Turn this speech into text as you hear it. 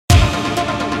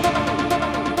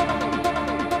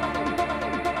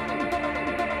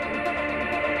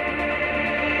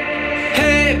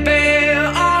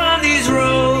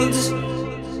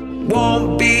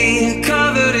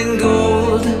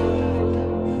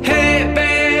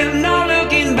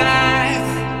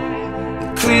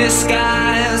clear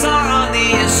skies are on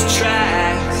these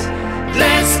tracks.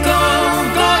 Let's go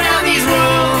down these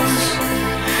roads.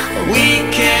 We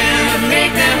can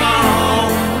make them our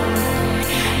home.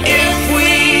 If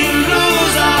we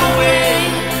lose our way,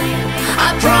 I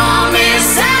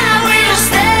promise I will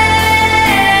stay.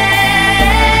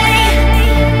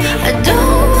 I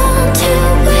don't want to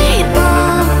wait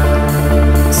long,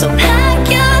 so pack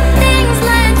your things,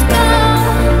 let's go.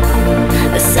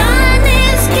 The sun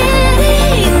is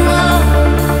getting low.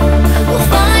 We'll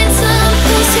find some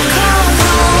place to call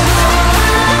home.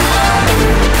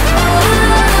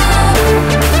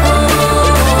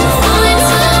 Find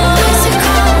some place to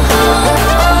call home.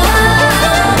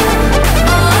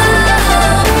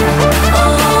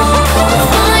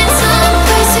 Find some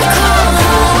place to call home. Find some place to call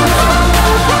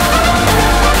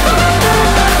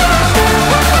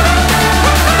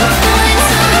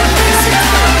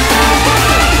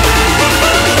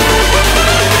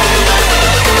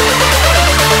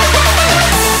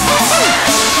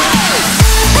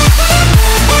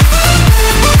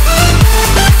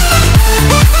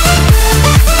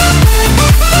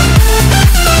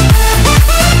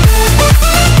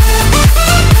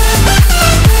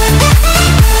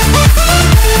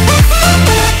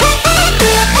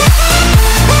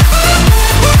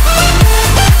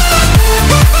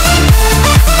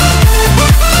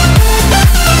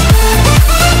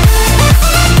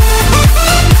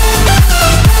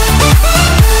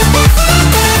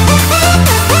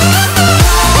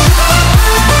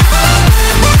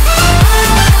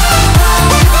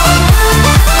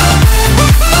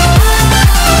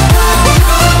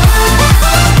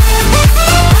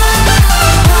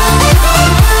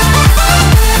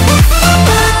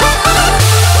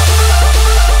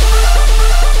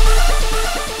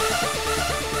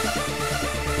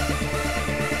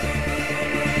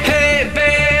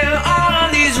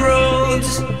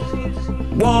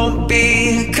won't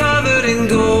be covered in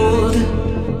gold.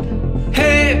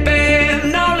 Hey babe,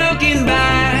 no looking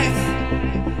back.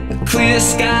 The clear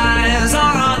skies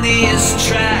are on these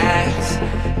tracks.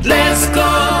 Let's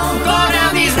go